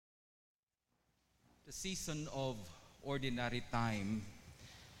The season of ordinary time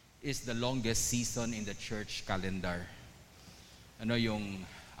is the longest season in the church calendar. Yung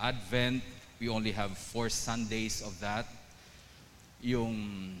Advent, we only have 4 Sundays of that.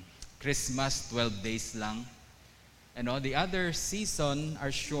 Yung Christmas, 12 days lang. The other season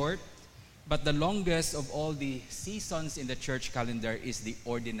are short, but the longest of all the seasons in the church calendar is the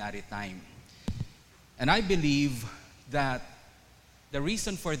ordinary time. And I believe that the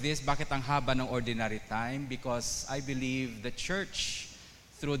reason for this, bakit ang haba ng ordinary time? Because I believe the church,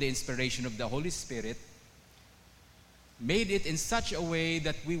 through the inspiration of the Holy Spirit, made it in such a way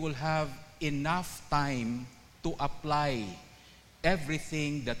that we will have enough time to apply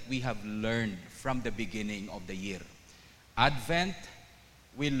everything that we have learned from the beginning of the year. Advent,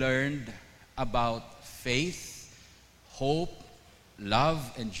 we learned about faith, hope, love,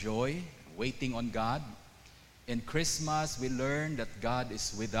 and joy, waiting on God. In Christmas, we learn that God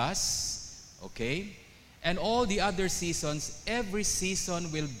is with us, okay? And all the other seasons, every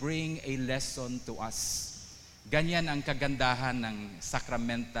season will bring a lesson to us. Ganyan ang kagandahan ng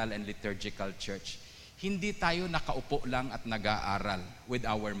sacramental and liturgical church. Hindi tayo nakaupo lang at nag-aaral with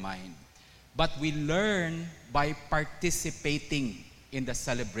our mind. But we learn by participating in the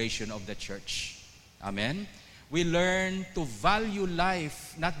celebration of the church. Amen? We learn to value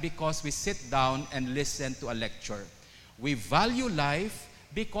life not because we sit down and listen to a lecture. We value life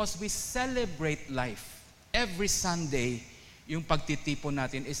because we celebrate life. Every Sunday, yung pagtitipon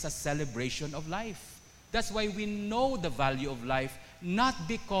natin is a celebration of life. That's why we know the value of life, not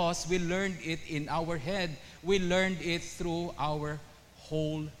because we learned it in our head, we learned it through our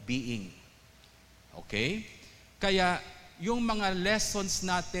whole being. Okay? Kaya yung mga lessons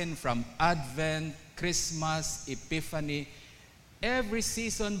natin from Advent, Christmas, Epiphany, every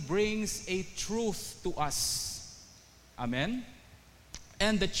season brings a truth to us. Amen?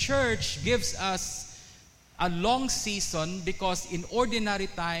 And the church gives us a long season because in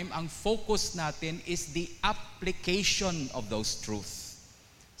ordinary time, ang focus natin is the application of those truths.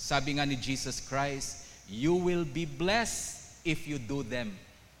 Sabi nga ni Jesus Christ, you will be blessed if you do them.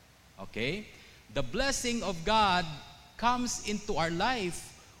 Okay? The blessing of God comes into our life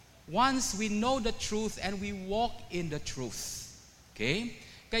once we know the truth and we walk in the truth. Okay?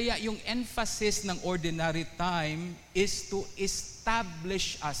 Kaya yung emphasis ng ordinary time is to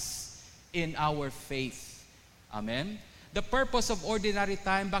establish us in our faith. Amen? The purpose of ordinary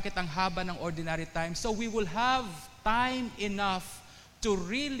time, bakit ang haba ng ordinary time? So we will have time enough to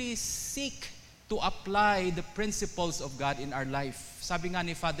really seek to apply the principles of God in our life. Sabi nga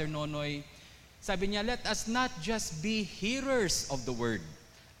ni Father Nonoy, sabi niya, let us not just be hearers of the word.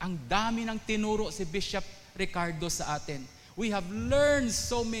 Ang dami ng tinuro si Bishop Ricardo sa atin. We have learned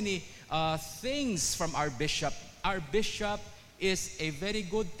so many things from our bishop. Our bishop is a very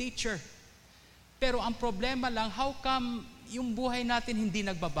good teacher. Pero ang problema lang, how come yung buhay natin hindi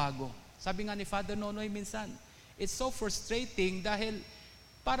nagbabago? Sabi nga ni Father Nonoy minsan, it's so frustrating dahil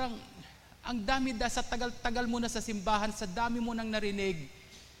parang ang dami sa tagal-tagal mo na sa simbahan, sa dami mo nang narinig,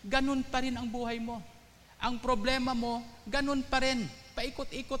 ganun pa rin ang buhay mo. Ang problema mo, ganun pa rin.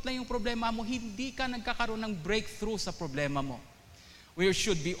 Paikot-ikot lang yung problema mo, hindi ka nagkakaroon ng breakthrough sa problema mo. We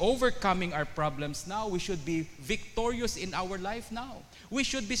should be overcoming our problems now. We should be victorious in our life now. We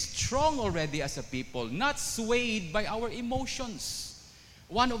should be strong already as a people, not swayed by our emotions.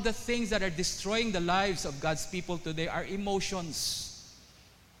 One of the things that are destroying the lives of God's people today are emotions.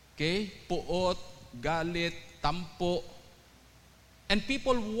 Okay? Puot, galit, tampo. And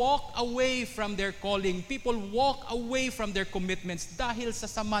people walk away from their calling. People walk away from their commitments dahil sa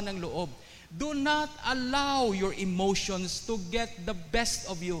sama ng loob. Do not allow your emotions to get the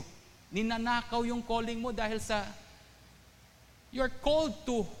best of you. Ninanakaw yung calling mo dahil sa you're called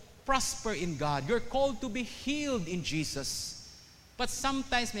to prosper in God. You're called to be healed in Jesus. But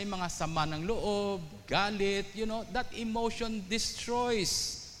sometimes may mga sama ng loob, galit, that emotion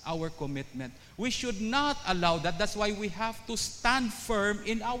destroys our commitment. We should not allow that. That's why we have to stand firm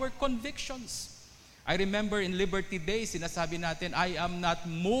in our convictions. I remember in Liberty Day, sinasabi natin, I am not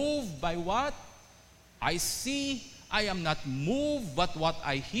moved by what I see. I am not moved by what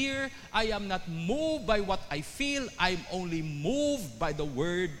I hear. I am not moved by what I feel. I'm only moved by the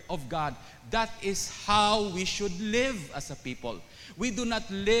Word of God. That is how we should live as a people. We do not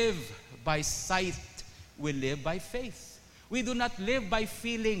live by sight. We live by faith. We do not live by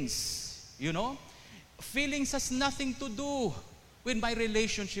feelings. Feelings has nothing to do with my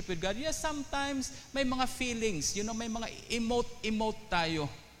relationship with God. Yes, sometimes may mga feelings, may mga emote tayo.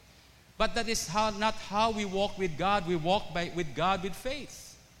 But that is not how we walk with God. We walk with God with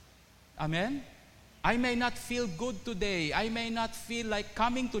faith. Amen? I may not feel good today. I may not feel like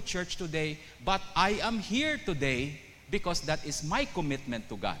coming to church today, but I am here today because that is my commitment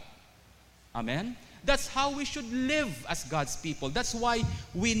to God. Amen? That's how we should live as God's people. That's why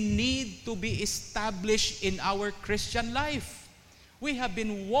we need to be established in our Christian life. We have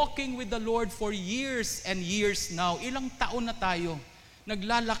been walking with the Lord for years and years now. Ilang taon na tayo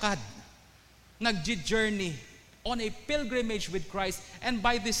naglalakad, nag-journey, on a pilgrimage with Christ. And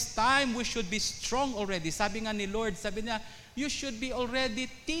by this time, we should be strong already. Sabi nga ni Lord, sabi niya, you should be already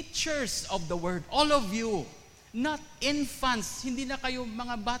teachers of the Word. All of you. Not infants. Hindi na kayo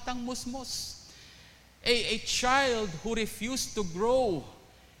mga batang musmos. A child who refused to grow,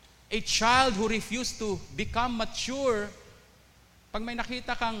 a child who refused to become mature, pag may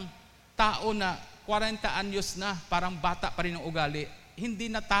nakita kang tao na 40 anyos na, parang bata pa rin ang ugali, hindi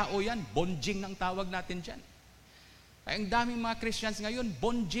na tao yan, bonjing ng tawag natin dyan. Ay, ang daming mga Christians ngayon,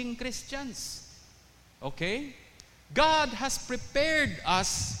 bonjing Christians. Okay? God has prepared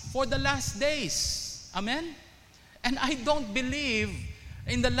us for the last days. Amen? And I don't believe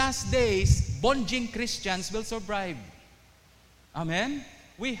in the last days, bonjing Christians will survive. Amen?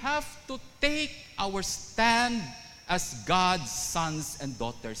 We have to take our stand as God's sons and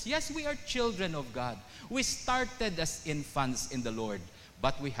daughters. Yes, we are children of God. We started as infants in the Lord,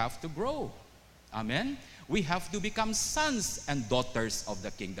 but we have to grow. Amen? We have to become sons and daughters of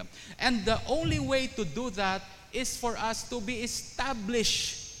the kingdom. And the only way to do that is for us to be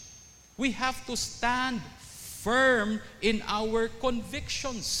established. We have to stand firm in our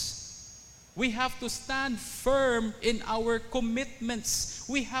convictions. We have to stand firm in our commitments.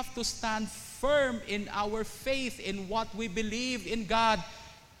 We have to stand firm in our faith, in what we believe in God.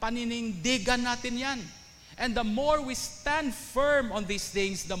 Paninindigan natin yan. And the more we stand firm on these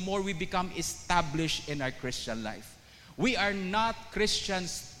things, the more we become established in our Christian life. We are not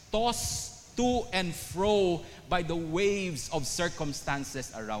Christians tossed to and fro by the waves of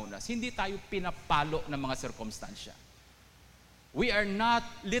circumstances around us. Hindi tayo pinapalo ng mga sirkumstansya. We are not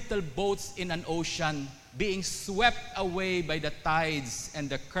little boats in an ocean being swept away by the tides and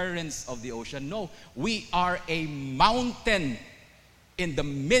the currents of the ocean. No, we are a mountain. In the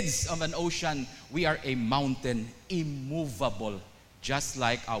midst of an ocean, we are a mountain, immovable, just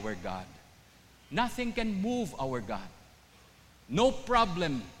like our God. Nothing can move our God. No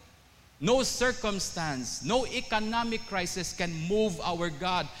problem, no circumstance, no economic crisis can move our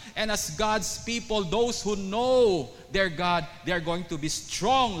God. And as God's people, those who know their God, they are going to be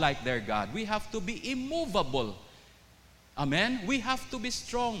strong like their God. We have to be immovable. Amen? We have to be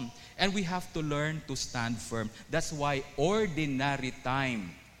strong. And we have to learn to stand firm. That's why ordinary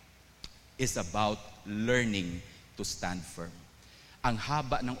time is about learning to stand firm. Ang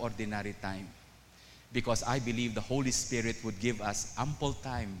haba ng ordinary time. Because I believe the Holy Spirit would give us ample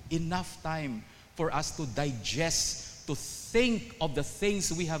time, enough time for us to digest, to think of the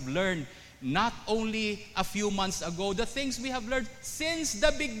things we have learned, not only a few months ago, the things we have learned since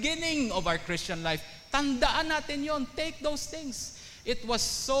the beginning of our Christian life. Tandaan natin yon. Take those things. It was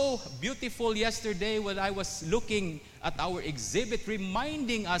so beautiful yesterday when I was looking at our exhibit,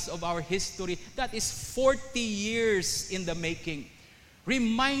 reminding us of our history that is 40 years in the making.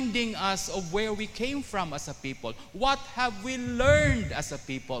 Reminding us of where we came from as a people. What have we learned as a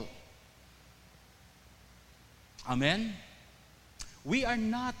people? Amen? We are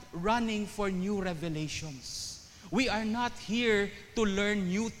not running for new revelations. We are not here to learn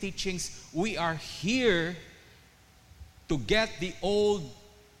new teachings. We are here to get the old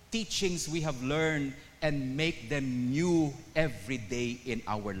teachings we have learned and make them new every day in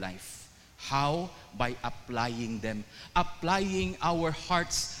our life. How? By applying them. Applying our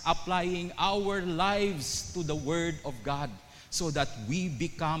hearts, applying our lives to the Word of God so that we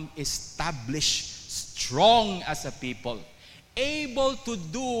become established, strong as a people, able to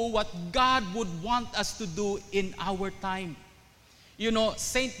do what God would want us to do in our time. You know,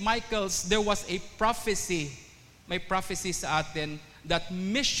 St. Michael's, there was a prophecy, may prophecy sa atin, that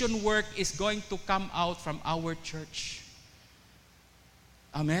mission work is going to come out from our church.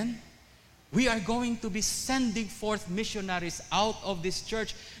 Amen? We are going to be sending forth missionaries out of this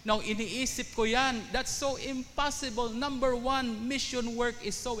church. Now, iniisip ko yan, that's so impossible. Number one, mission work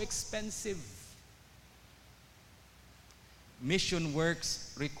is so expensive. Mission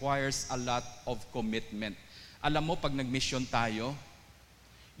works requires a lot of commitment. Alam mo, pag nag-mission tayo,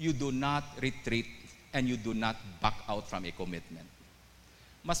 you do not retreat and you do not back out from a commitment.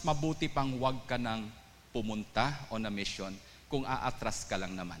 Mas mabuti pang wag ka nang pumunta on a mission kung aatras ka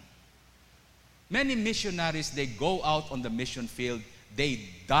lang naman. Many missionaries, they go out on the mission field, they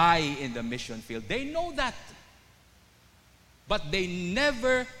die in the mission field. They know that. but they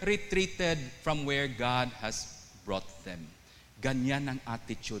never retreated from where God has brought them. Ganyan ang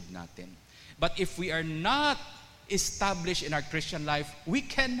attitude natin. But if we are not established in our Christian life, we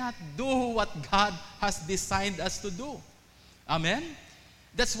cannot do what God has designed us to do. Amen?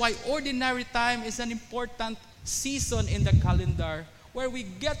 That's why ordinary time is an important season in the calendar where we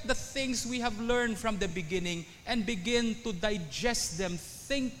get the things we have learned from the beginning and begin to digest them,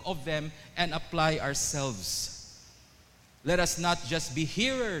 think of them, and apply ourselves. Let us not just be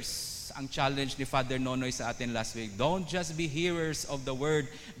hearers. Ang challenge ni Father Nonoy sa atin last week, don't just be hearers of the word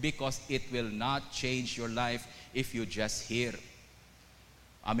because it will not change your life if you just hear.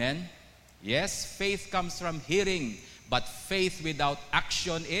 Amen? Yes, faith comes from hearing, but faith without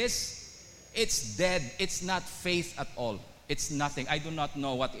action it's dead. It's not faith at all. It's nothing. I do not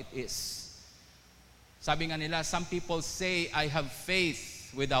know what it is. Sabi nga nila, some people say, I have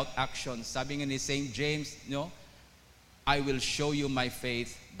faith without action. Sabi nga ni St. James, I will show you my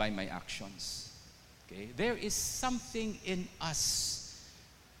faith by my actions. Okay? There is something in us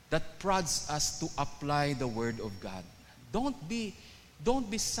that prods us to apply the Word of God. Don't be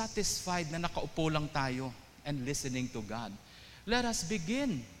satisfied na nakaupo lang tayo and listening to God. Let us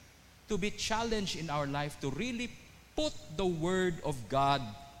begin to be challenged in our life to really put the Word of God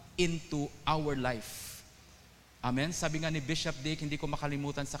into our life. Amen? Sabi nga ni Bishop Dick, hindi ko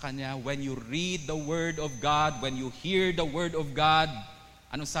makalimutan sa kanya, when you read the Word of God, when you hear the Word of God,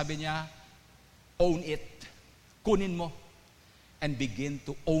 anong sabi niya? Own it. Kunin mo. And begin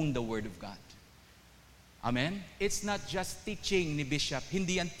to own the Word of God. Amen? It's not just teaching ni Bishop.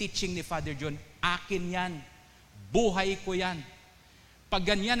 Hindi yan teaching ni Father John. Akin yan. Buhay ko yan. Pag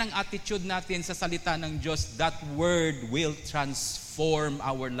ganyan ang attitude natin sa salita ng Diyos, that Word will transform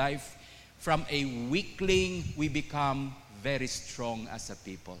our life. From a weakling, we become very strong as a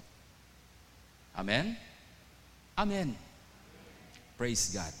people. Amen? Amen. Praise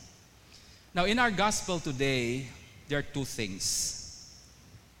God. Now, in our gospel today, there are two things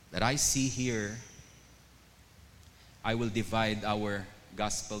that I see here. I will divide our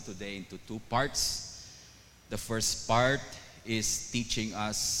gospel today into two parts. The first part is teaching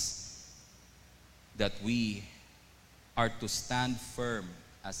us that we are to stand firm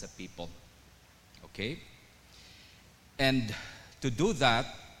as a people. Okay? And to do that,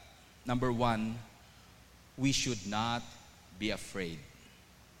 number one, we should not be afraid.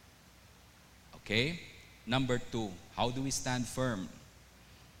 Okay? Number two, how do we stand firm?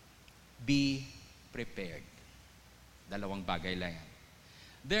 Be prepared. Dalawang bagay lang yan.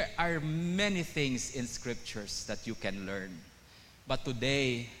 There are many things in scriptures that you can learn. But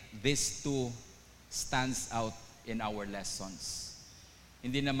today, these two stands out in our lessons.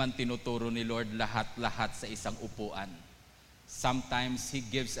 Hindi naman tinuturo ni Lord lahat-lahat sa isang upuan. Sometimes He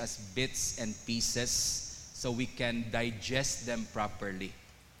gives us bits and pieces so we can digest them properly.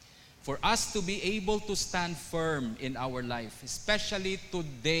 For us to be able to stand firm in our life, especially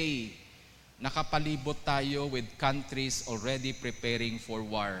today, nakapalibot tayo with countries already preparing for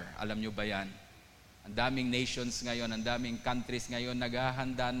war. Alam nyo ba yan? Ang daming nations ngayon, ang daming countries ngayon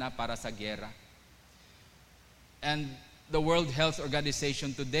naghahanda na para sa giyera. And the World Health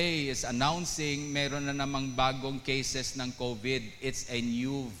Organization today is announcing meron na namang bagong cases ng COVID. It's a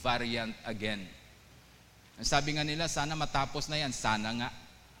new variant again. Ang sabi nga nila, sana matapos na yan. Sana nga.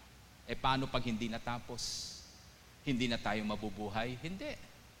 Paano pag hindi natapos? Hindi na tayo mabubuhay? Hindi.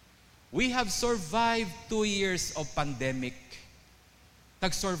 We have survived 2 years of pandemic.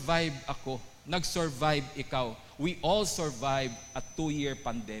 Nag-survive ako. Nag-survive ikaw. We all survived a 2-year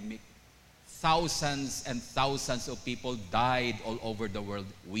pandemic. Thousands and thousands of people died all over the world.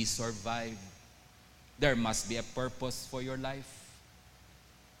 We survived. There must be a purpose for your life.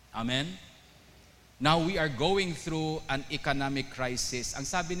 Amen? Now we are going through an economic crisis. Ang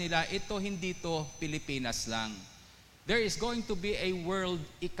sabi nila, ito hindi to Pilipinas lang. There is going to be a world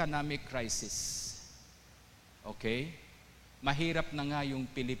economic crisis. Okay? Mahirap na nga yung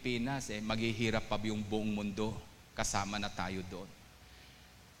Pilipinas, maghihirap pa yung buong mundo. Kasama na tayo doon.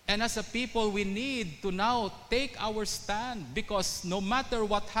 And as a people, we need to now take our stand because no matter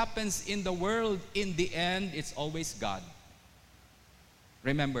what happens in the world, in the end, it's always God.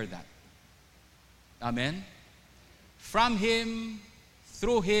 Remember that. Amen? From Him,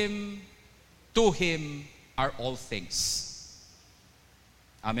 through Him, to Him are all things.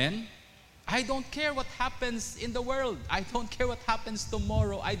 Amen? I don't care what happens in the world. I don't care what happens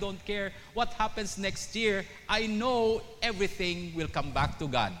tomorrow. I don't care what happens next year. I know everything will come back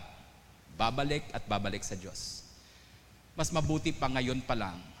to God. Babalik at babalik sa Diyos. Mas mabuti pa ngayon pa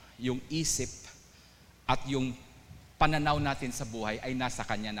lang, yung isip at yung pananaw natin sa buhay ay nasa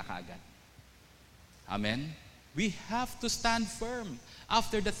Kanya na kaagad. Amen? We have to stand firm.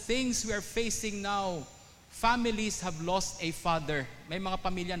 After the things we are facing now, families have lost a father. May mga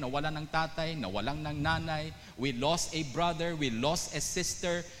pamilya na wala ng tatay, na walang ng nanay. We lost a brother, we lost a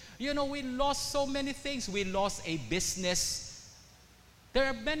sister. You know, we lost so many things. We lost a business. There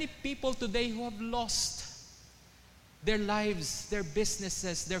are many people today who have lost their lives, their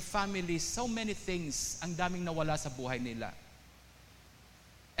businesses, their families, so many things. Ang daming nawala sa buhay nila.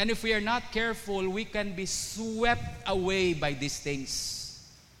 And if we are not careful, we can be swept away by these things.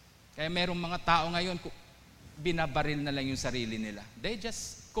 Kaya merong mga tao ngayon, binabaril na lang yung sarili nila. They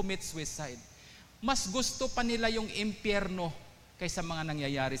just commit suicide. Mas gusto pa nila yung impyerno kaysa mga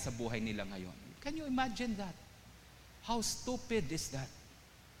nangyayari sa buhay nila ngayon. Can you imagine that? How stupid is that?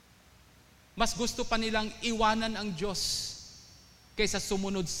 Mas gusto pa nilang iwanan ang Diyos kaysa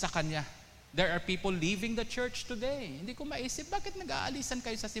sumunod sa Kanya. There are people leaving the church today. Hindi ko maisip, bakit nag-aalisan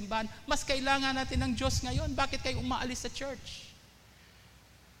kayo sa simbahan? Mas kailangan natin ng Diyos ngayon. Bakit kayo umaalis sa church?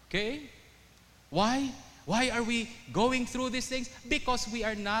 Okay? Why? Why are we going through these things? Because we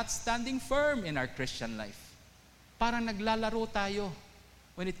are not standing firm in our Christian life. Parang naglalaro tayo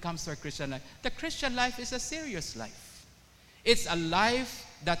when it comes to our Christian life. The Christian life is a serious life. It's a life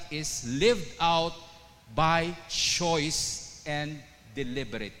that is lived out by choice and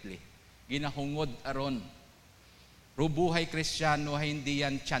deliberately. Ginahungod aron. Rubuhay Kristiyano, hindi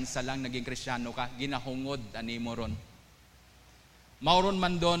yan tsansa lang naging Kristiyano ka. Ginahungod animo ron. Mauron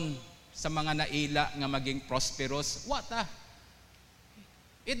man doon sa mga naila nga maging prosperous. What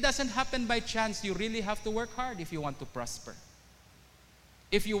It doesn't happen by chance. You really have to work hard if you want to prosper.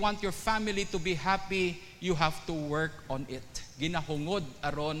 If you want your family to be happy, you have to work on it. Ginahungod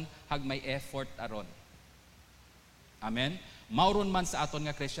aron, hag may effort aron. Amen? Mauron man sa aton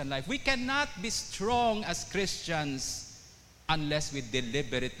nga Christian life. We cannot be strong as Christians unless we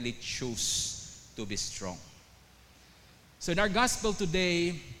deliberately choose to be strong. So in our gospel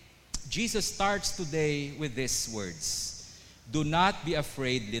today, Jesus starts today with these words. Do not be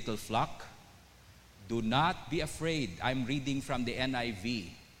afraid, little flock. Do not be afraid. I'm reading from the NIV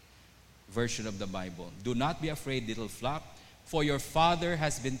version of the Bible. Do not be afraid, little flock, for your Father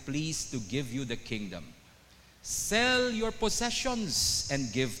has been pleased to give you the kingdom. Sell your possessions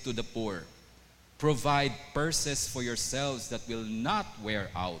and give to the poor. Provide purses for yourselves that will not wear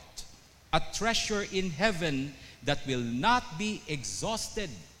out, a treasure in heaven that will not be exhausted,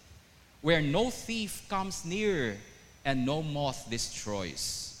 where no thief comes near and no moth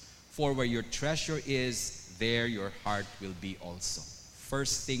destroys. For where your treasure is, there your heart will be also.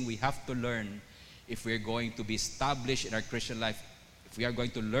 First thing we have to learn if we're going to be established in our Christian life, if we are going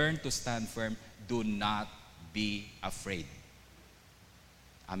to learn to stand firm, do not be afraid.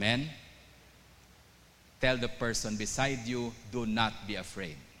 Amen? Tell the person beside you, do not be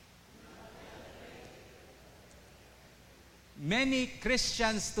afraid. Many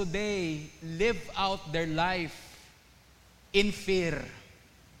Christians today live out their life in fear.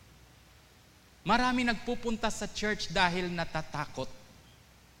 Marami nagpupunta sa church dahil natatakot.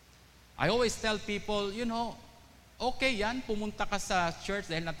 I always tell people, okay yan, pumunta ka sa church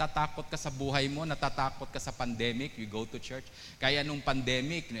dahil natatakot ka sa buhay mo, natatakot ka sa pandemic, you go to church. Kaya nung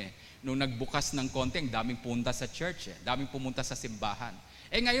pandemic, nung nagbukas ng konti, ang daming punta sa church, daming pumunta sa simbahan.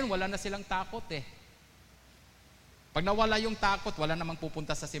 Ngayon, wala na silang takot Pag nawala yung takot, wala namang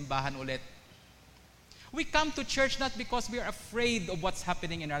pupunta sa simbahan ulit. We come to church not because we are afraid of what's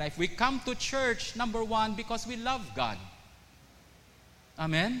happening in our life. We come to church, number one, because we love God.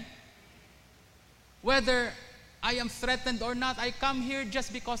 Amen? Whether I am threatened or not, I come here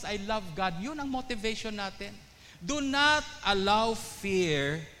just because I love God. Yun ang motivation natin. Do not allow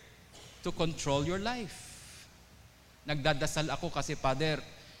fear to control your life. Nagdadasal ako kasi, Father,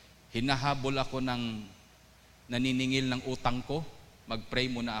 hinahabol ako ng naniningil ng utang ko. Mag-pray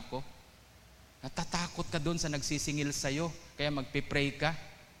muna ako. Natatakot ka doon sa nagsisingil sa'yo, kaya magpipray ka.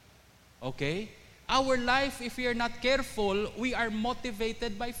 Okay? Our life, if we are not careful, we are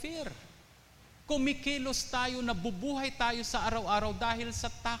motivated by fear. Kumikilos tayo, nabubuhay tayo sa araw-araw dahil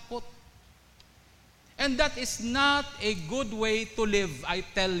sa takot. And that is not a good way to live, I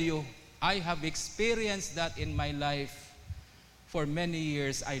tell you. I have experienced that in my life. For many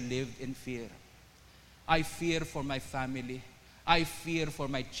years, I lived in fear. I fear for my family. I fear for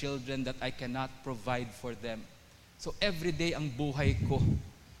my children that I cannot provide for them. So every day ang buhay ko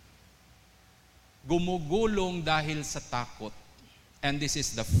gumugulong dahil sa takot. And this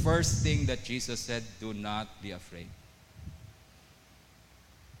is the first thing that Jesus said, do not be afraid.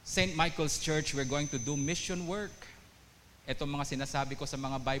 St. Michael's Church, we're going to do mission work. Ito mga sinasabi ko sa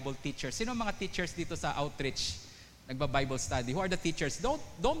mga Bible teachers. Sino mga teachers dito sa outreach? Nagba-Bible study. Who are the teachers?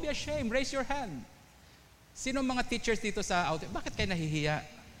 Don't be ashamed. Raise your hand. Sino mga teachers dito sa outreach? Bakit kayo nahihiya?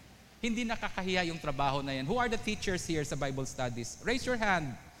 Hindi nakakahiya yung trabaho na yan. Who are the teachers here sa Bible studies? Raise your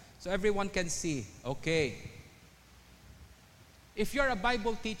hand so everyone can see. Okay. If you're a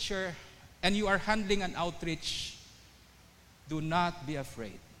Bible teacher and you are handling an outreach, do not be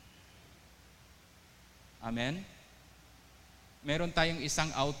afraid. Amen? Meron tayong isang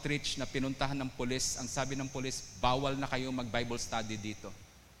outreach na pinuntahan ng pulis. Ang sabi ng pulis, bawal na kayo mag-Bible study dito.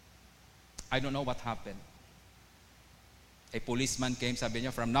 I don't know what happened. A policeman came, sabi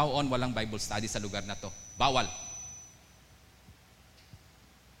niya, from now on, walang Bible study sa lugar na to. Bawal.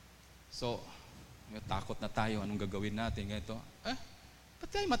 So, takot na tayo. Anong gagawin natin? Ganito. Ba't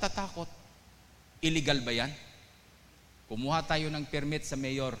tayo matatakot? Illegal ba yan? Kumuha tayo ng permit sa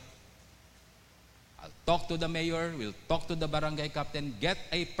mayor. I'll talk to the mayor, we'll talk to the barangay captain, get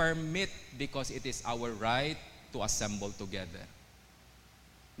a permit because it is our right to assemble together.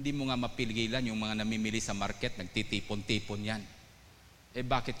 Hindi mo nga mapigilan yung mga namimili sa market, nagtitipon-tipon yan.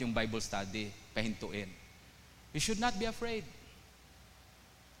 Bakit yung Bible study? Pahintuin. We should not be afraid.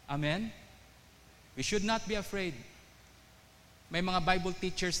 Amen? We should not be afraid. May mga Bible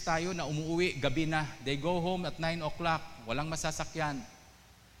teachers tayo na umuwi gabi na. They go home at 9 o'clock. Walang masasakyan.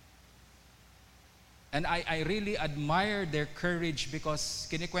 And I really admire their courage because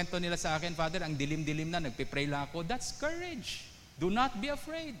kinikwento nila sa akin, Father, ang dilim-dilim na, nagpipray lang ako. That's courage. Do not be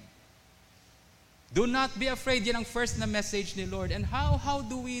afraid. Do not be afraid. Yan ang first na message ni Lord. And how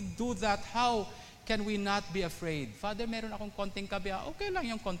do we do that? How can we not be afraid? Father, meron akong konting kaba. Okay lang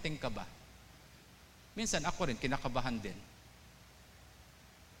yung konting kaba. Minsan ako rin, kinakabahan din.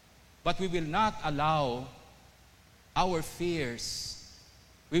 But we will not allow our fears,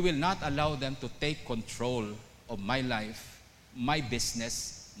 we will not allow them to take control of my life, my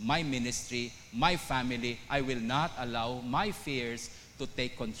business, my ministry, my family. I will not allow my fears to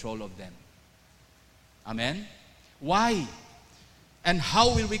take control of them. Amen? Why? And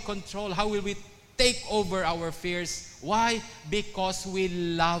how will we control? How will we take over our fears? Why? Because we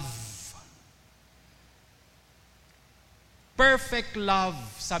love. Perfect love,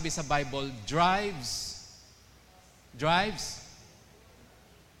 sabi sa Bible, drives.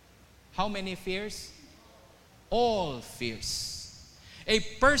 How many fears? All fears. A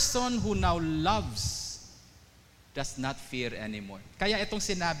person who now loves does not fear anymore. Kaya itong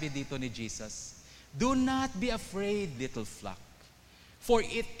sinabi dito ni Jesus, do not be afraid, little flock, for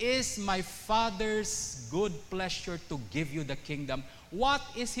it is my Father's good pleasure to give you the kingdom. What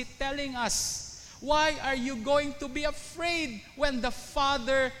is He telling us? Why are you going to be afraid when the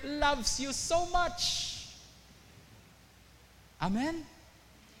Father loves you so much? Amen?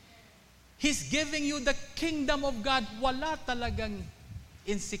 He's giving you the kingdom of God. Wala talagang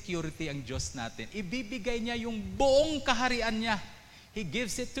insecurity ang Diyos natin. Ibibigay niya yung buong kaharian niya. He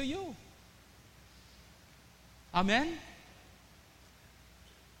gives it to you. Amen?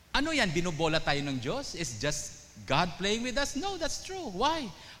 Ano yan? Binubola tayo ng Diyos? Is just God playing with us? No, that's true. Why?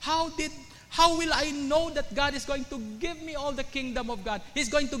 How will I know that God is going to give me all the kingdom of God? He's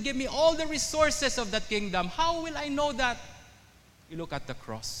going to give me all the resources of that kingdom. How will I know that? You look at the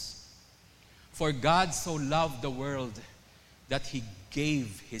cross. For God so loved the world that He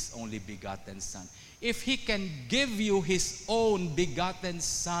gave His only begotten Son. If He can give you His own begotten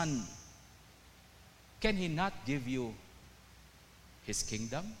Son, can He not give you His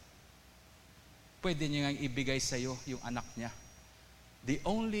kingdom? Pwede niya ngang ibigay sa iyo yung anak niya. The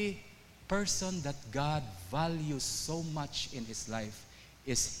only person that God values so much in His life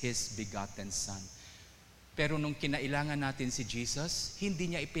is His begotten Son. Pero nung kinailangan natin si Jesus, hindi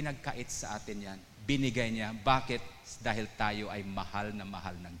niya ipinagkait sa atin yan. Binigay niya. Bakit? Dahil tayo ay mahal na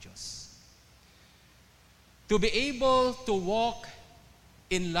mahal ng Diyos. To be able to walk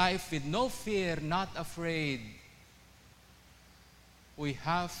in life with no fear, not afraid, we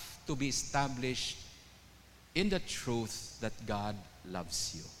have to be established in the truth that God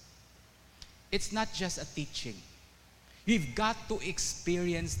loves you. It's not just a teaching. You've got to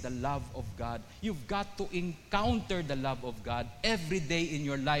experience the love of God. You've got to encounter the love of God every day in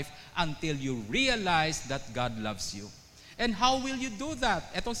your life until you realize that God loves you. And how will you do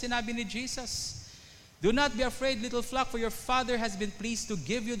that? Etong sinabi ni Jesus. Do not be afraid, little flock, for your Father has been pleased to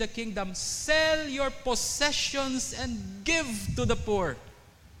give you the kingdom. Sell your possessions and give to the poor.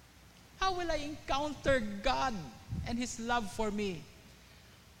 How will I encounter God and His love for me?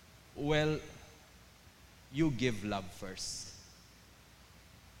 Well, you give love first.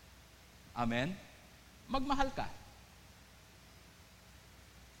 Amen? Magmahal ka.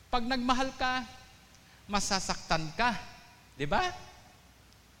 Pag nagmahal ka, masasaktan ka. Di ba?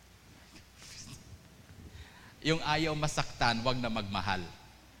 Yung ayaw masaktan, wag na magmahal.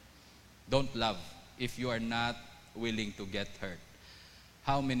 Don't love. if you are not willing to get hurt.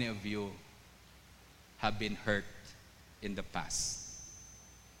 How many of you have been hurt in the past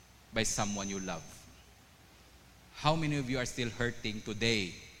by someone you love? How many of you are still hurting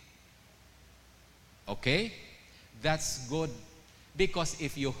today? Okay? That's good. Because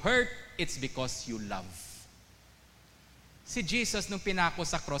if you hurt, it's because you love. Si Jesus, nung pinako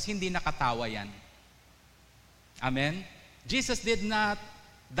sa cross, hindi nakatawa yan. Amen? Jesus did not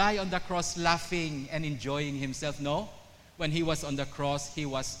die on the cross laughing and enjoying himself. No. When he was on the cross, he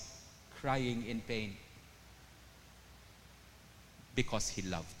was crying in pain. Because he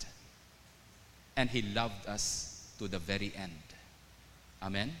loved. And he loved us to the very end.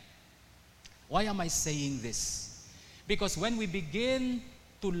 Amen? Why am I saying this? Because when we begin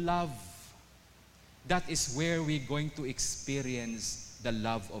to love, that is where we're going to experience the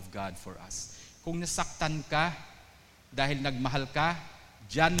love of God for us. Kung nasaktan ka, dahil nagmahal ka,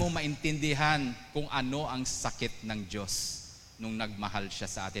 diyan mo maintindihan kung ano ang sakit ng Diyos nung nagmahal siya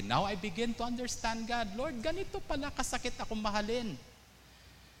sa atin. Now I begin to understand God. Lord, ganito pala kasakit akong mahalin.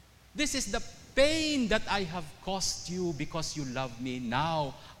 This is the pain that I have caused you because you love me.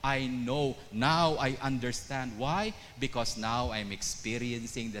 Now I know. Now I understand. Why? Because now I'm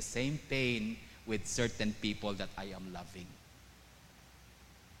experiencing the same pain with certain people that I am loving.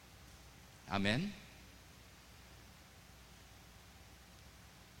 Amen?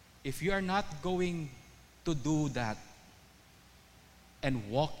 If you are not going to do that and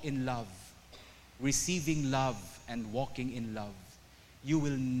walk in love, receiving love and walking in love, you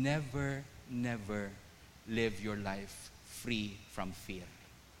will never live your life free from fear.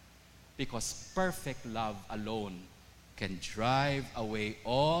 Because perfect love alone can drive away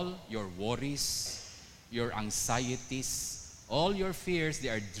all your worries, your anxieties, all your fears. They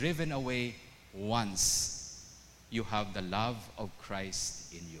are driven away once you have the love of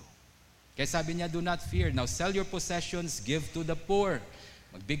Christ in you. Kaya sabi niya, do not fear. Now sell your possessions, give to the poor.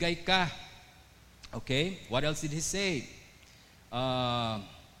 Magbigay ka. Okay? What else did he say?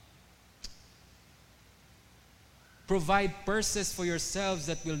 Provide purses for yourselves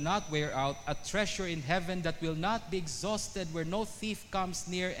that will not wear out, a treasure in heaven that will not be exhausted, where no thief comes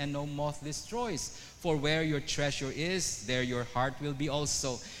near and no moth destroys. For where your treasure is, there your heart will be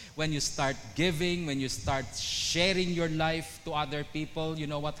also. When you start giving, when you start sharing your life to other people, you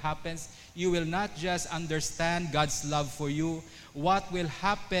know what happens? You will not just understand God's love for you. What will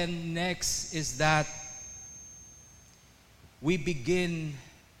happen next is that we begin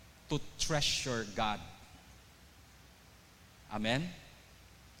to treasure God. Amen?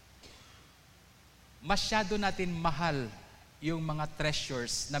 Masyado natin mahal yung mga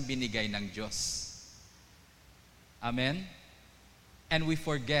treasures na binigay ng Diyos. Amen? And we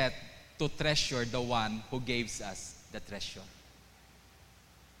forget to treasure the one who gives us the treasure.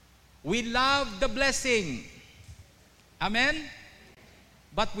 We love the blessing. Amen?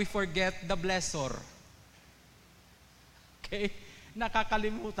 But we forget the blessor. Okay?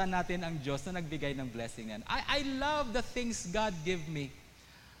 Nakakalimutan natin ang Diyos na nagbigay ng blessing yan. I love the things God give me.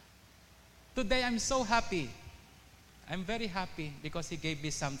 Today, I'm so happy. I'm very happy because He gave me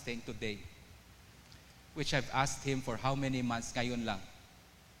something today, which I've asked Him for how many months, ngayon lang,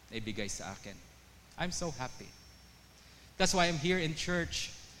 ibigay sa akin. I'm so happy. That's why I'm here in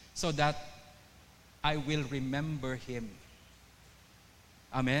church, so that I will remember Him.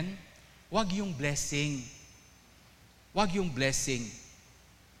 Amen? Wag yung blessing. Wag yung blessing.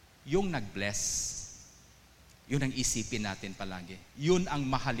 Yung nag-bless. Yun ang isipin natin palagi. Yun ang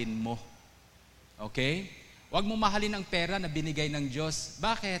mahalin mo. Okay? Wag mo mahalin ang pera na binigay ng Diyos.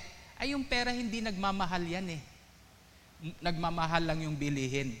 Bakit? Ay, yung pera hindi nagmamahal yan eh. Nagmamahal lang yung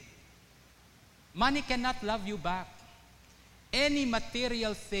bilihin. Money cannot love you back. Any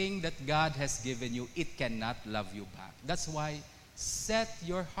material thing that God has given you, it cannot love you back. That's why, set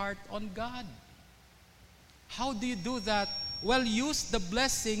your heart on God. How do you do that? Well, use the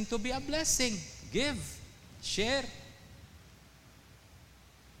blessing to be a blessing. Give. Share.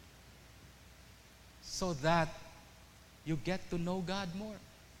 So that you get to know God more.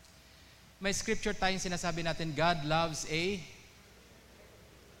 May scripture tayong sinasabi natin, God loves a...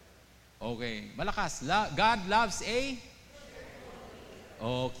 Okay. Malakas. God loves a...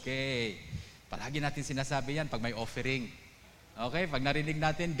 Okay. Palagi natin sinasabi yan pag may offering. Okay? Pag narinig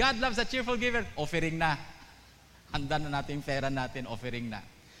natin, God loves a cheerful giver, offering na. Handa na natin yung pera natin, offering na.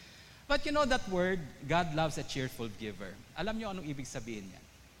 But you know that word, God loves a cheerful giver. Alam niyo anong ibig sabihin yan?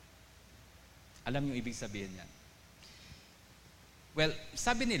 Alam niyo ibig sabihin yan? Well,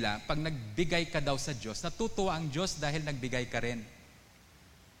 sabi nila, pag nagbigay ka daw sa Diyos, natutuwa ang Diyos dahil nagbigay ka rin.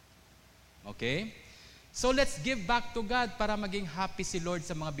 Okay? So let's give back to God para maging happy si Lord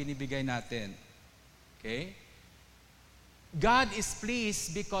sa mga binibigay natin. Okay? God is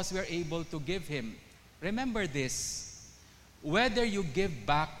pleased because we're able to give Him. Remember this, whether you give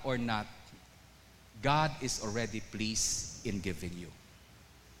back or not, God is already pleased in giving you.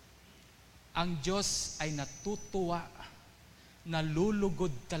 Ang Diyos ay natutuwa,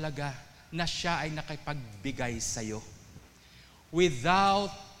 nalulugod talaga na siya ay nakipagbigay sa iyo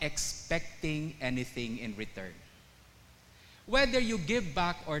without expecting anything in return. Whether you give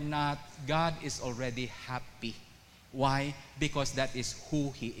back or not, God is already happy. Why? Because that is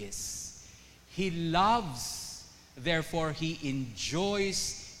who He is. He loves, therefore He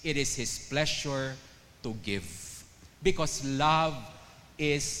enjoys. It is His pleasure to give. Because love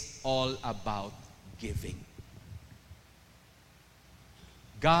is all about giving.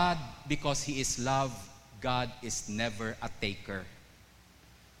 God, because He is love, God is never a taker.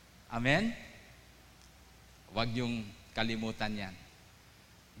 Amen? Huwag niyong kalimutan yan.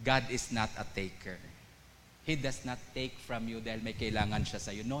 God is not a taker. He does not take from you dahil may kailangan siya sa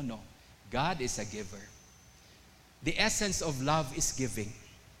iyo. No, no. God is a giver. The essence of love is giving.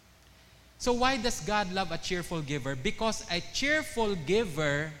 So why does God love a cheerful giver? Because a cheerful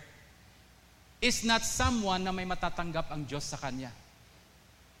giver is not someone na may matatanggap ang Diyos sa kanya.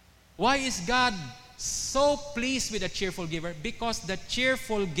 Why is God so pleased with a cheerful giver? Because the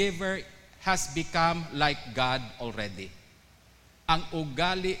cheerful giver has become like God already. Ang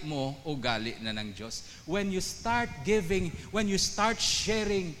ugali mo, ugali na ng Diyos. When you start giving, when you start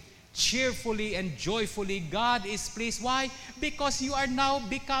sharing cheerfully and joyfully, God is pleased. Why? Because you are now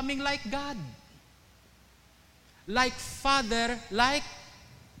becoming like God. Like Father, like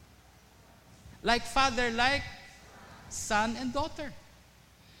son and daughter.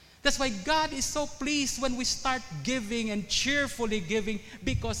 That's why God is so pleased when we start giving and cheerfully giving,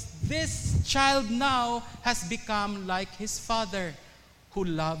 because this child now has become like his father, who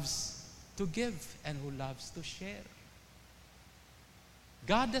loves to give and who loves to share.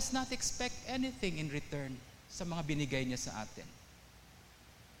 God does not expect anything in return sa mga binigay niya sa atin.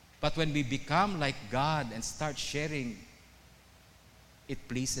 But when we become like God and start sharing, it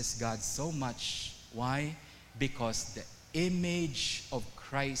pleases God so much. Why? Because the image of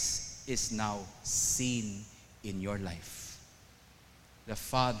Christ is now seen in your life. The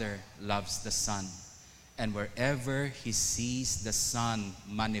Father loves the Son, and wherever He sees the Son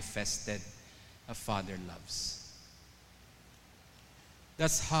manifested, a Father loves.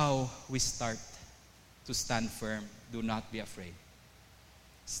 That's how we start to stand firm. Do not be afraid.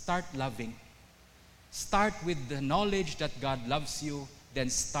 Start loving. Start with the knowledge that God loves you, then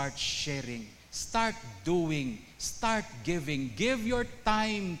start sharing. Start doing, start giving. Give your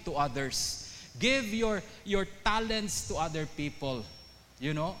time to others. Give your talents to other people.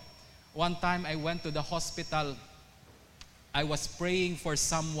 You know, one time I went to the hospital. I was praying for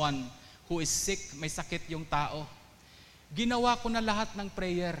someone who is sick, may sakit yung tao. Ginawa ko na lahat ng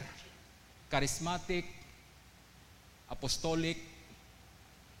prayer. Charismatic, apostolic,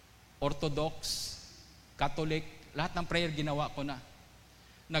 orthodox, Catholic, lahat ng prayer ginawa ko na.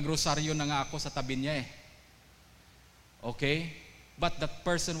 Nagrosaryo na nga ako sa tabi niya eh. Okay? But that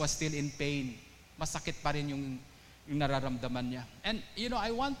person was still in pain. Masakit pa rin yung nararamdaman niya. And you know,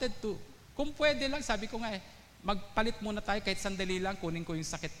 I wanted to, kung pwede lang, sabi ko nga eh, magpalit muna tayo kahit sandali lang, kunin ko yung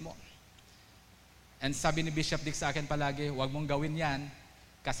sakit mo. And sabi ni Bishop Dick sa akin palagi, huwag mong gawin yan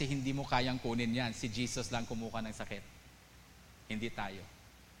kasi hindi mo kayang kunin yan. Si Jesus lang kumuha ng sakit. Hindi tayo.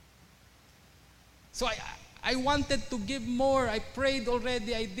 So I wanted to give more. I prayed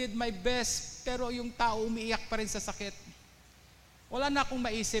already. I did my best. Pero yung tao umiiyak pa rin sa sakit. Wala na akong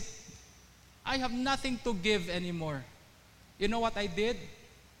maisip. I have nothing to give anymore. You know what I did?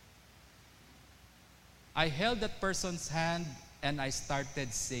 I held that person's hand and I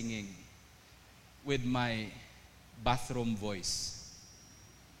started singing with my bathroom voice.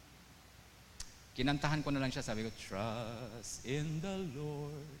 Kinantahan ko na lang siya. Sabi ko, trust in the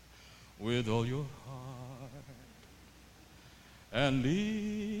Lord with all your heart, and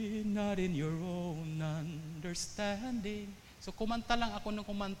lean not in your own understanding. So kumanta lang ako ng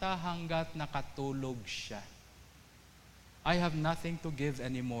kumanta hanggat nakatulog siya. I have nothing to give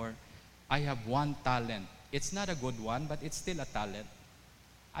anymore. I have one talent. It's not a good one, but it's still a talent.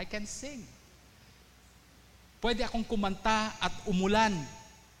 I can sing. Pwede akong kumanta at umulan.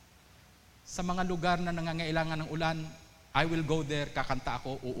 Sa mga lugar na nangangailangan ng ulan, I will go there, kakanta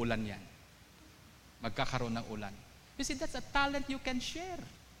ako, uulan yan. Magkakaroon ng ulan. You see, that's a talent you can share.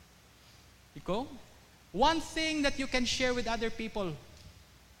 Ikaw? One thing that you can share with other people.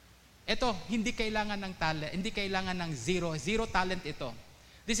 Ito, hindi kailangan ng talent, hindi kailangan ng zero talent ito.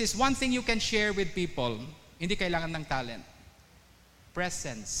 This is one thing you can share with people, hindi kailangan ng talent.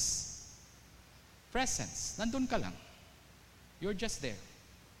 Presence. presence. Nandun ka lang. You're just there.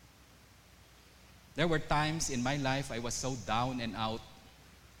 There were times in my life I was so down and out.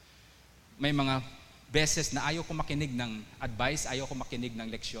 May mga beses na ayaw ko makinig ng advice, ayaw ko makinig ng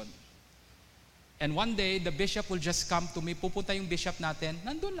leksyon. And one day, the bishop will just come to me. Pupunta yung bishop natin.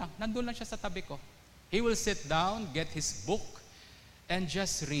 Nandun lang siya sa tabi ko. He will sit down, get his book, and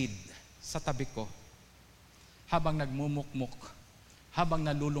just read sa tabi ko. Habang nagmumukmuk, habang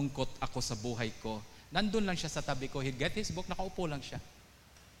nalulungkot ako sa buhay ko, nandun lang siya sa tabi ko. He'd get his book, nakaupo lang siya.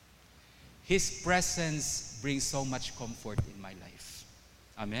 His presence brings so much comfort in my life.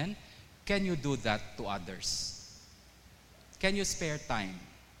 Amen? Can you do that to others? Can you spare time?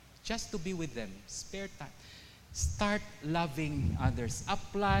 Just to be with them. Spare time. Start loving others.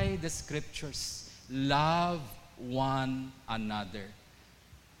 Apply the scriptures. Love one another.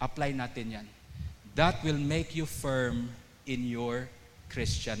 Apply natin yan. That will make you firm in your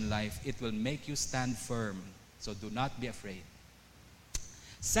Christian life. It will make you stand firm. So do not be afraid.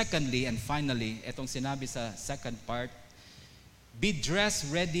 Secondly and finally, itong sinabi sa second part, be dressed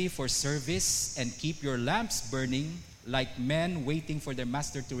ready for service and keep your lamps burning like men waiting for their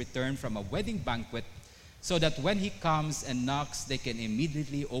master to return from a wedding banquet, so that when he comes and knocks, they can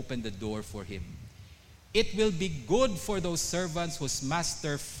immediately open the door for him. It will be good for those servants whose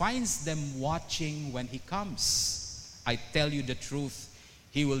master finds them watching when he comes. I tell you the truth,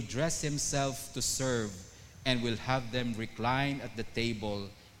 he will dress himself to serve and will have them recline at the table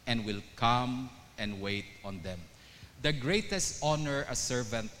and will come and wait on them. The greatest honor a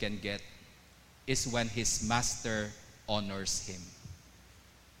servant can get is when his master honors him.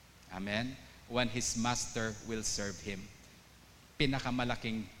 Amen? When his master will serve him.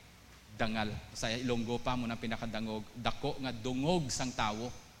 Pinakamalaking dangal. Sa Ilonggo pa mo ng pinakadangog, dako nga dungog sang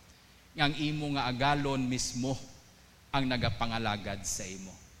tawo. Ang imo nga agalon mismo ang nagapangalagad sa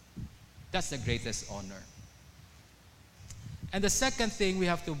imo. That's the greatest honor. And the second thing we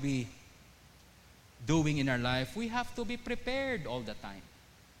have to be doing in our life, we have to be prepared all the time.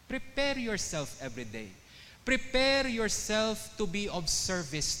 Prepare yourself every day. Prepare yourself to be of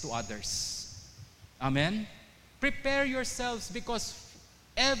service to others. Amen? Prepare yourselves because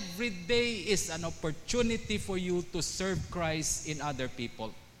every day is an opportunity for you to serve Christ in other people.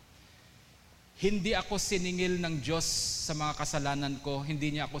 Hindi ako siningil ng Diyos sa mga kasalanan ko.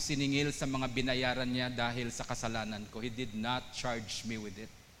 Hindi niya ako siningil sa mga binayaran niya dahil sa kasalanan ko. He did not charge me with it.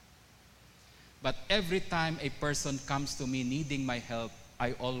 But every time a person comes to me needing my help,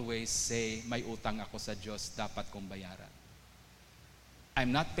 I always say, may utang ako sa Diyos, dapat kong bayaran. I'm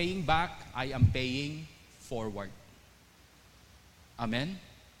not paying back, I am paying forward. Amen?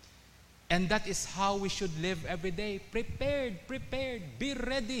 And that is how we should live every day. Prepared, be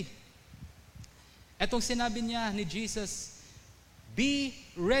ready. Etong sinabi niya ni Jesus, be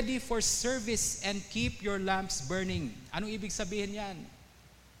ready for service and keep your lamps burning. Anong ibig sabihin yan?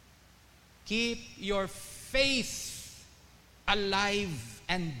 Keep your faith alive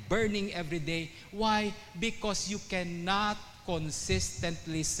and burning every day. Why? Because you cannot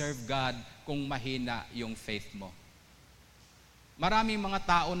consistently serve God kung mahina yung faith mo. Maraming mga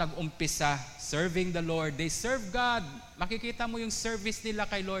tao nag-umpisa serving the Lord. They serve God. Makikita mo yung service nila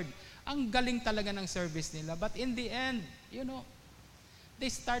kay Lord. Ang galing talaga ng service nila. But in the end,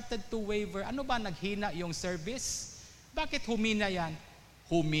 they started to waver. Ano ba naghina yung service? Bakit humina yan?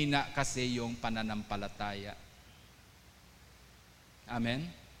 Humina kasi yung pananampalataya. Amen?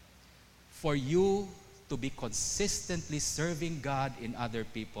 For you to be consistently serving God in other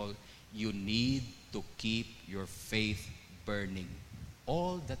people, you need to keep your faith burning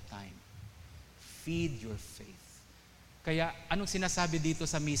all the time. Feed your faith. Kaya anong sinasabi dito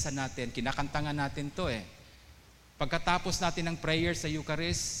sa misa natin? Kinakantangan natin to Pagkatapos natin ng prayer sa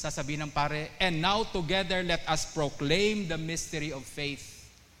Eucharist, sasabihin ng pare, and now together let us proclaim the mystery of faith.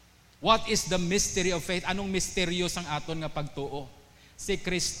 What is the mystery of faith? Anong misteryos ang aton nga pagtuo? Si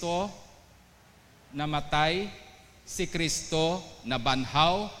Kristo namatay, si Kristo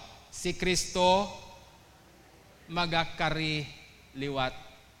nabanhaw, si Kristo magakari liwat.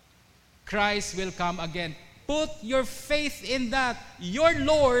 Christ will come again. Put your faith in that. Your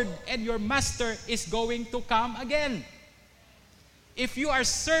Lord and your Master is going to come again. If you are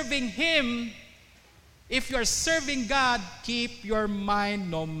serving Him, if you are serving God, keep your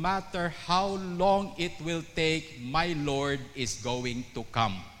mind no matter how long it will take, my Lord is going to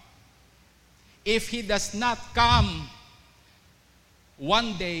come. If He does not come,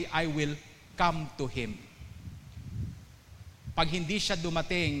 one day I will come to Him. Pag hindi siya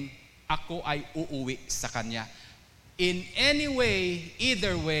dumating, ako ay uuwi sa Kanya. In any way,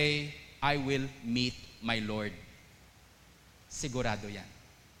 either way, I will meet my Lord. Sigurado yan.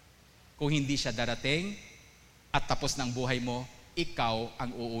 Kung hindi siya darating at tapos ng buhay mo, ikaw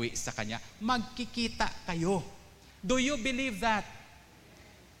ang uuwi sa Kanya. Magkikita kayo. Do you believe that?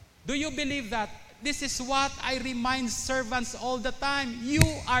 Do you believe that? This is what I remind servants all the time. You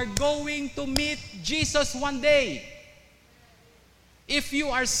are going to meet Jesus one day. If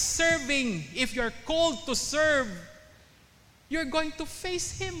you are serving, if you're called to serve, you're going to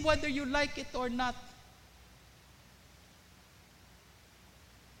face Him whether you like it or not.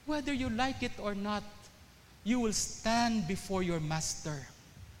 Whether you like it or not, you will stand before your Master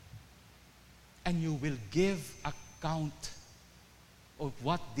and you will give account of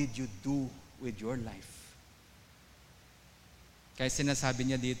what did you do with your life. Kaya sinasabi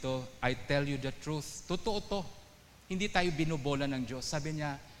niya dito, I tell you the truth. Totoo to. Hindi tayo binubola ng Diyos. Sabi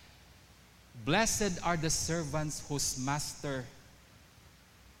niya, blessed are the servants whose master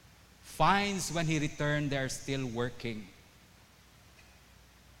finds when he returned they are still working.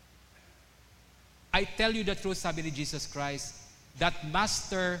 I tell you the truth, sabi ni Jesus Christ, that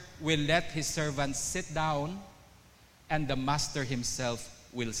master will let his servants sit down and the master himself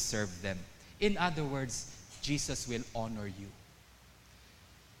will serve them. In other words, Jesus will honor you.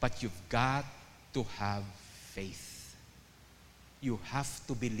 But you've got to have faith. You have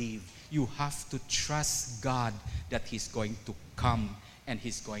to believe. You have to trust God that He's going to come and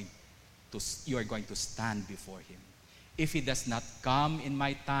you are going to stand before Him. If He does not come in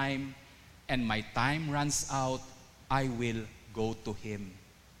my time and my time runs out, I will go to Him.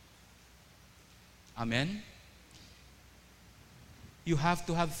 Amen? You have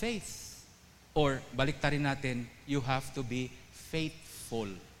to have faith. Or, baliktarin natin, you have to be faithful.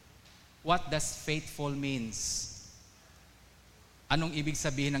 What does faithful means? Anong ibig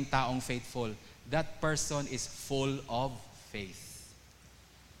sabihin ng taong faithful? That person is full of faith.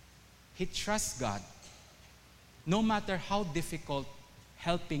 He trusts God. No matter how difficult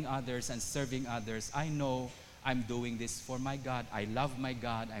helping others and serving others, I know I'm doing this for my God. I love my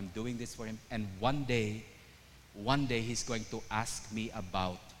God. I'm doing this for Him. And one day He's going to ask me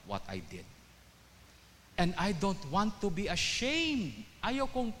about what I did. And I don't want to be ashamed.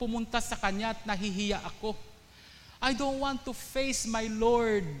 Ayaw kong pumunta sa Kanya at nahihiya ako. I don't want to face my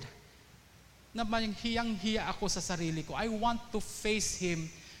Lord na hiyang-hiya ako sa sarili ko. I want to face Him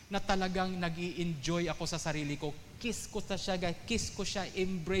na talagang nag-i-enjoy ako sa sarili ko. Kiss ko siya,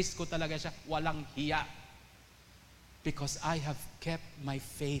 embrace ko talaga siya, walang hiya. Because I have kept my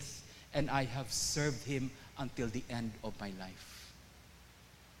faith and I have served Him until the end of my life.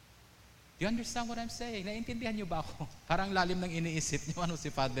 Do you understand what I'm saying? Naiintindihan niyo ba ako? Parang lalim ng iniisip niyo, ano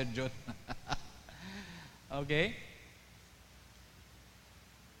si Father John? Okay?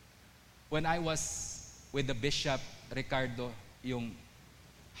 When I was with the Bishop Ricardo, yung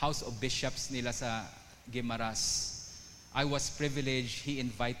House of Bishops nila sa Guimaras, I was privileged, he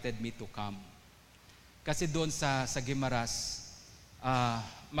invited me to come. Kasi doon sa Guimaras,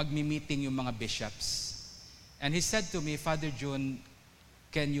 magmi-meeting yung mga bishops. And he said to me, Father June,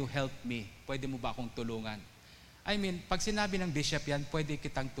 can you help me? Pwede mo ba akong tulungan? I mean, pag sinabi ng bishop yan, pwede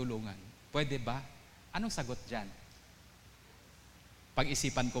kitang tulungan. Pwede ba? Anong sagot dyan?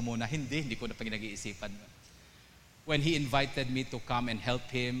 Pag-isipan ko muna, hindi ko na pinag-iisipan. When he invited me to come and help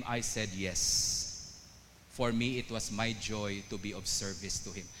him, I said yes. For me, it was my joy to be of service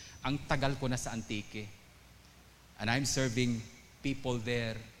to him. Ang tagal ko na sa Antique. And I'm serving people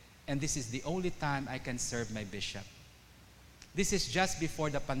there. And this is the only time I can serve my bishop. This is just before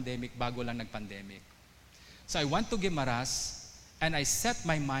the pandemic, bago lang nag-pandemic. So I went to Guimaras, and I set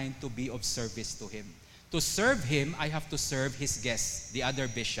my mind to be of service to him. To serve him, I have to serve his guests, the other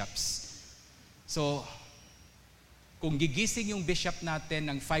bishops. So, kung gigising yung bishop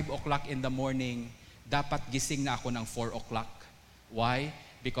natin ng 5 o'clock in the morning, dapat gising na ako ng 4 o'clock. Why?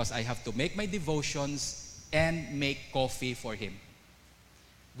 Because I have to make my devotions and make coffee for him.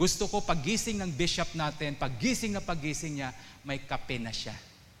 Gusto ko paggising ng bishop natin, paggising niya, may kape na siya.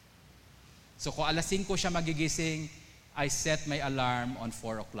 So kung alas 5 siya magigising, I set my alarm on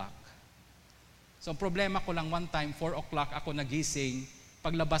 4 o'clock. So ang problema ko lang one time, 4 o'clock ako nagising,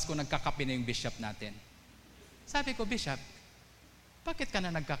 paglabas ko nagkakape na yung bishop natin. Sabi ko, Bishop, bakit ka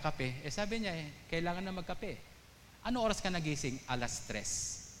na nagkakape? Sabi niya, kailangan na magkape. Ano oras ka nagising? Alas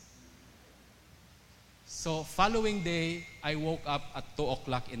 3. So, following day, I woke up at 2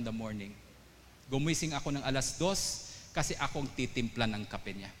 o'clock in the morning. Gumising ako ng alas 2 kasi akong titimpla ng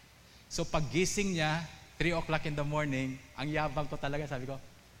kape niya. So, paggising niya, 3 o'clock in the morning, ang yabang ko talaga, sabi ko,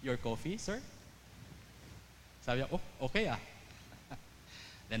 your coffee, sir? Sabi niya, oh, okay ah.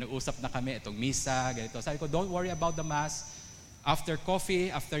 Then, nag-usap na kami, itong misa, ganito. Sabi ko, don't worry about the mass. After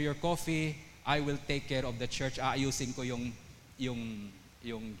your coffee, I will take care of the church. Aayusin ko yung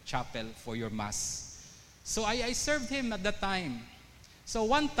yung chapel for your mass. So I served him at that time. So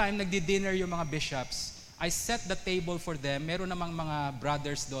one time, nagdi-dinner yung mga bishops. I set the table for them. Meron namang mga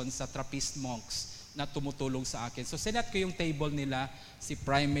brothers doon sa Trappist monks na tumutulong sa akin. So sinet ko yung table nila. Si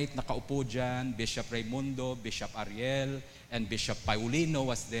Primate nakaupo dyan, Bishop Raimundo, Bishop Ariel, and Bishop Paulino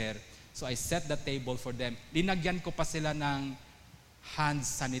was there. So I set the table for them. Linagyan ko pa sila ng hand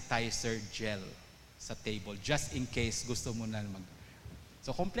sanitizer gel sa table just in case gusto mo na mag...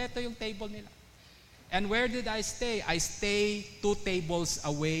 So kompleto yung table nila. And where did I stay? I stay 2 tables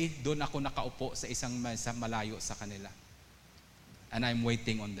away. Doon ako nakaupo sa isang mesa malayo sa kanila. And I'm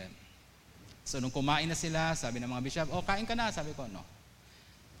waiting on them. So nung kumain na sila, sabi ng mga bishop, kain ka na. Sabi ko, no.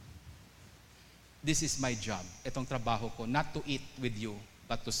 This is my job. Itong trabaho ko, not to eat with you,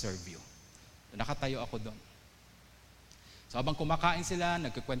 but to serve you. So, nakatayo ako doon. So habang kumakain sila,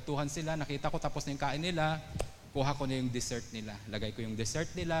 nagkikwentuhan sila, nakita ko tapos na yung kain nila, kuha ko na yung dessert nila. Lagay ko yung dessert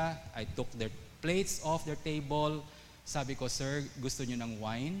nila, I took their plates off their table. Sabi ko, sir, gusto niyo ng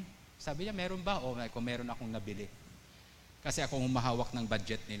wine? Sabi niya, meron ba? Kung meron akong nabili. Kasi ako humahawak ng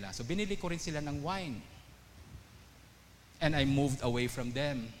budget nila. So binili ko rin sila ng wine. And I moved away from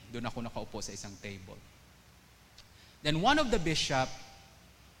them. Doon ako nakaupo sa isang table. Then one of the bishop,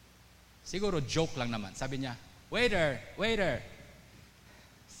 siguro joke lang naman, sabi niya, waiter, waiter.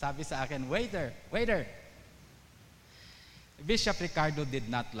 Sabi sa akin, waiter, waiter. Bishop Ricardo did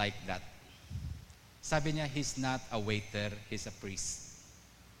not like that. Sabi niya, he's not a waiter, he's a priest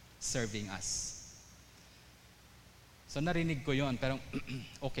serving us. So narinig ko yon, pero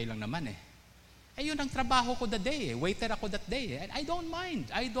okay lang naman eh. Yun ang trabaho ko that day eh. Waiter ako that day eh. And I don't mind.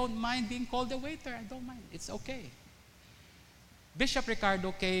 I don't mind being called a waiter. I don't mind. It's okay. Bishop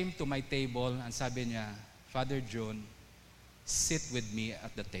Ricardo came to my table and sabi niya, Father June, sit with me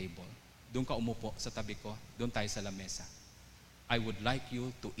at the table. Doon ka umupo sa tabi ko. Doon tayo sa lamesa. I would like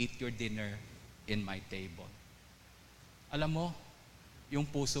you to eat your dinner in my table. Alam mo, yung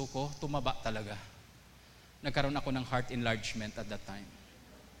puso ko, tumaba talaga. Nagkaroon ako ng heart enlargement at that time.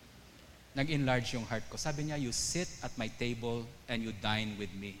 Nag-enlarge yung heart ko. Sabi niya, you sit at my table and you dine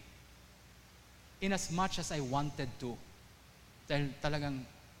with me. In as much as I wanted to, dahil talagang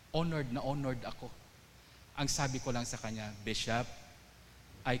honored ako. Ang sabi ko lang sa kanya, Bishop,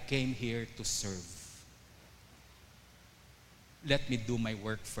 I came here to serve. Let me do my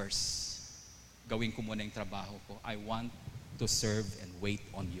work first. Gawin ko muna yung trabaho ko. I want to serve and wait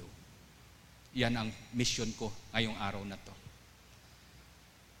on you. Yan ang mission ko ngayong araw na to.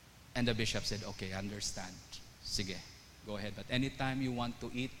 And the bishop said, okay, I understand. Sige, go ahead. But anytime you want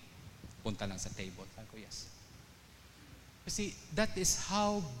to eat, punta lang sa table. Sabi ko, yes. You see, that is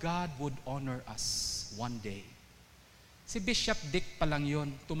how God would honor us one day. Si Bishop Dick pa lang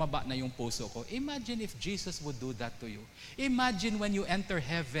yun, tumaba na yung puso ko. Imagine if Jesus would do that to you. Imagine when you enter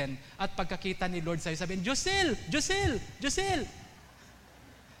heaven at pagkakita ni Lord sa'yo, sabihin, Josel! Josel! Josel!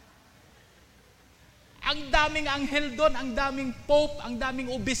 Ang daming anghel doon, ang daming pope, ang daming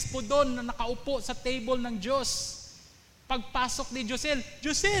obispo doon na nakaupo sa table ng Diyos. Pagpasok ni Josel,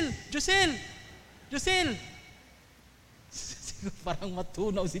 Josel! Josel! Josel! Parang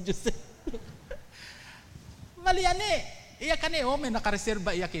matunaw si Josel. Mali yan eh. Iyak ka na may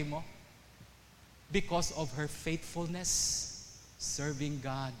nakareserba iyakin mo. Because of her faithfulness, serving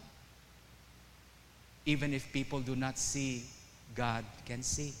God. Even if people do not see, God can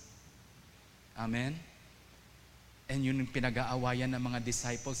see. Amen? And yun yung pinag-aawayan ng mga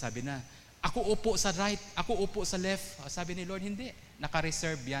disciples, sabi na, ako upo sa right, ako upo sa left. Sabi ni Lord, hindi.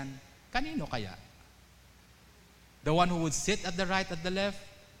 Naka-reserve yan. Kanino kaya? The one who would sit at the right, at the left,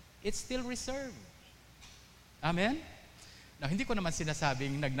 it's still reserved. Amen? Now, hindi ko naman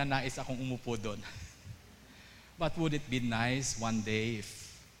sinasabing nagnanais akong umupo doon. But would it be nice one day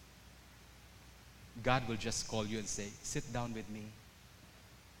if God will just call you and say, sit down with me.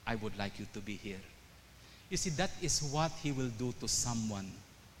 I would like you to be here. You see, that is what He will do to someone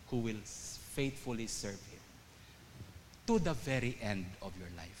who will faithfully serve Him to the very end of your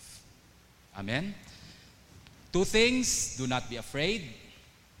life. Amen? 2 things, do not be afraid.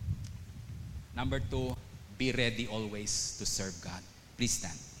 Number 2, be ready always to serve God. Please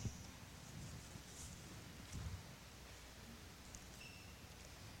stand.